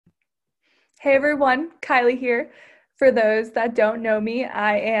Hey everyone, Kylie here. For those that don't know me,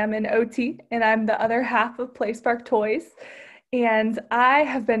 I am an OT and I'm the other half of playsparktoys. And I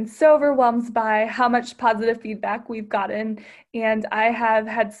have been so overwhelmed by how much positive feedback we've gotten. And I have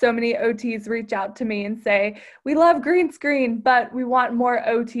had so many OTs reach out to me and say, we love green screen, but we want more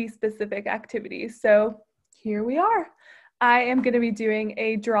OT specific activities. So here we are. I am going to be doing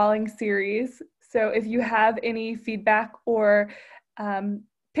a drawing series. So if you have any feedback or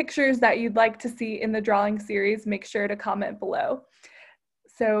pictures that you'd like to see in the drawing series, make sure to comment below.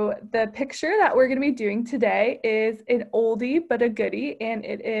 So the picture that we're going to be doing today is an oldie but a goodie, and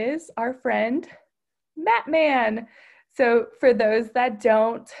it is our friend Matman. So for those that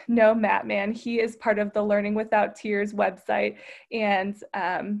don't know Matman, he is part of the Learning Without Tears website, and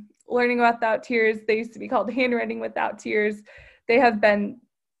Learning Without Tears, they used to be called Handwriting Without Tears. They have been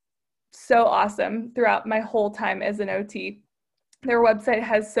so awesome throughout my whole time as an OT. Their website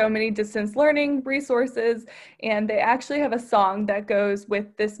has so many distance learning resources, and they actually have a song that goes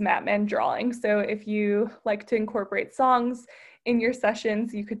with this Matman drawing. So if you like to incorporate songs in your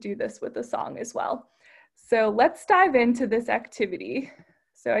sessions, you could do this with a song as well. So let's dive into this activity.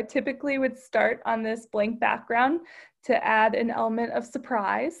 So I typically would start on this blank background to add an element of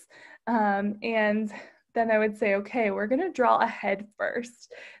surprise. And then I would say, okay, we're gonna draw a head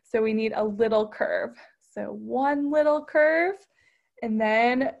first. So we need a little curve. So one little curve, and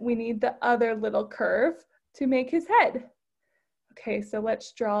then we need the other little curve to make his head. Okay, so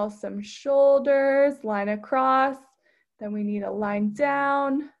let's draw some shoulders, line across. Then we need a line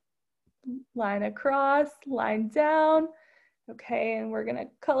down, line across, line down. Okay, and we're gonna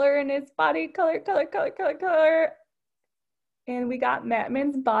color in his body, color, color, color, color, color. And we got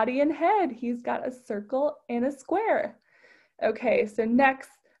Matman's body and head. He's got a circle and a square. Okay, so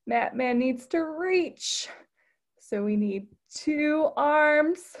next, Matman needs to reach. So we need two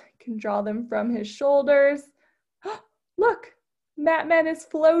arms, can draw them from his shoulders. Look, Matman is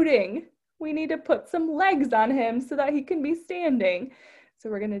floating. We need to put some legs on him so that he can be standing. So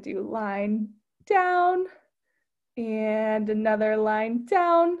we're gonna do line down and another line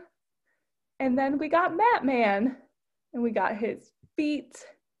down. And then we got Matman, and we got his feet,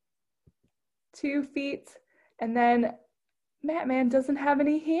 2 feet, and then Matman doesn't have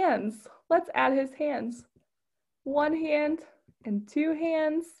any hands. Let's add his hands. 1 hand and 2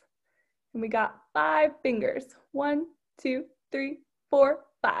 hands, and we got 5 fingers. 1, 2, 3, 4,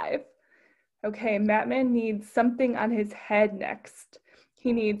 5. Okay, Matman needs something on his head next.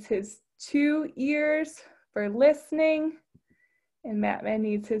 He needs his 2 ears for listening, and Matman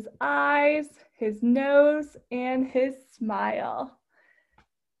needs his eyes, his nose, and his smile.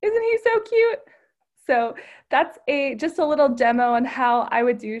 Isn't he so cute? So that's just a little demo on how I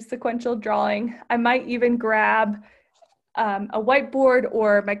would do sequential drawing. I might even grab a whiteboard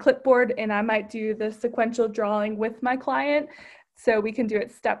or my clipboard, and I might do the sequential drawing with my client so we can do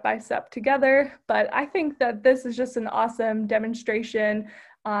it step by step together. But I think that this is just an awesome demonstration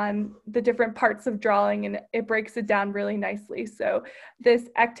on the different parts of drawing, and it breaks it down really nicely. So this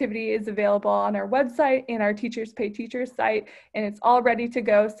activity is available on our website and our Teachers Pay Teachers site, and it's all ready to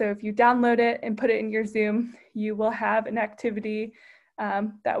go. So if you download it and put it in your Zoom, you will have an activity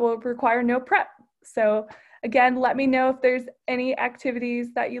that will require no prep. So again, let me know if there's any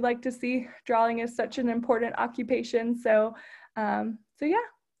activities that you'd like to see. Drawing is such an important occupation. So yeah,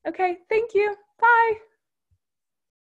 okay, thank you, bye.